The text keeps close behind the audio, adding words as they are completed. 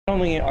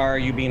only are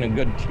you being a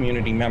good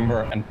community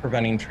member and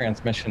preventing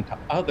transmission to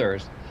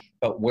others,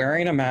 but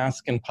wearing a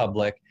mask in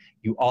public,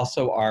 you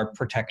also are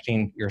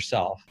protecting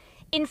yourself.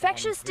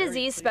 Infectious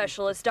disease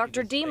specialist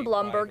Dr. Dean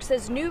Blumberg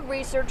says new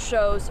research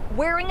shows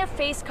wearing a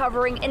face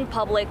covering in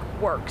public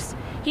works.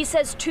 He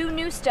says 2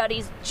 new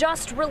studies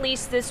just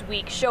released this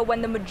week show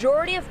when the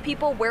majority of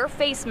people wear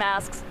face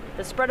masks,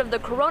 the spread of the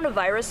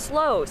coronavirus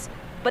slows.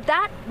 But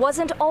that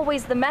wasn't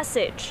always the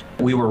message.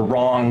 We were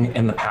wrong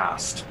in the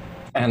past.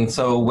 And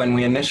so when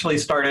we initially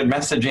started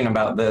messaging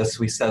about this,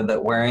 we said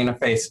that wearing a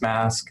face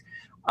mask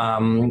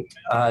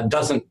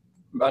doesn't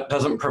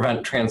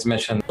prevent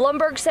transmission.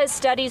 Blumberg says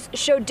studies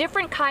show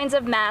different kinds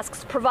of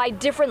masks provide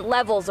different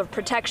levels of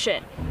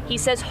protection. He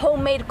says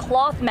homemade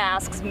cloth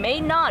masks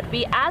may not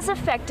be as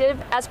effective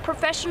as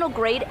professional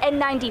grade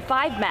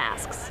N95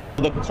 masks.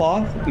 The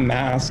cloth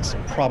masks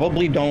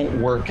probably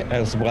don't work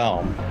as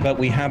well, but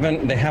they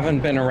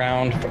haven't been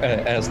around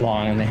as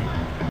long, and they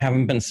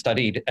haven't been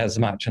studied as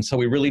much, and so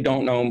we really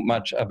don't know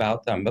much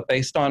about them. But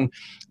based on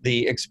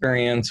the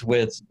experience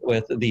with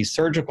the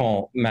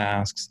surgical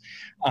masks,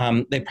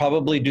 they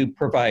probably do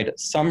provide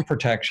some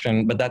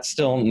protection, but that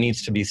still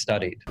needs to be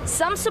studied.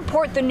 Some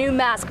support the new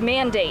mask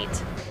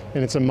mandate.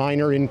 And it's a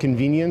minor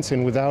inconvenience,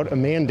 and without a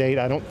mandate,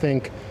 I don't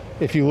think,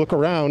 if you look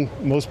around,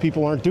 most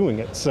people aren't doing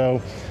it.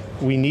 So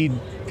we need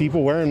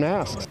people wearing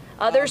masks.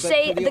 Others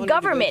say the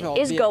government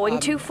is going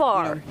too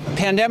far.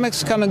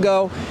 Pandemics come and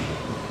go.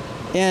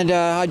 And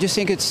I just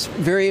think it's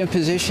very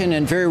imposition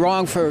and very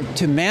wrong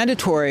to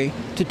mandatory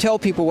to tell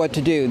people what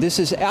to do. This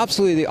is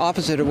absolutely the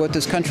opposite of what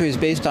this country is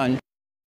based on.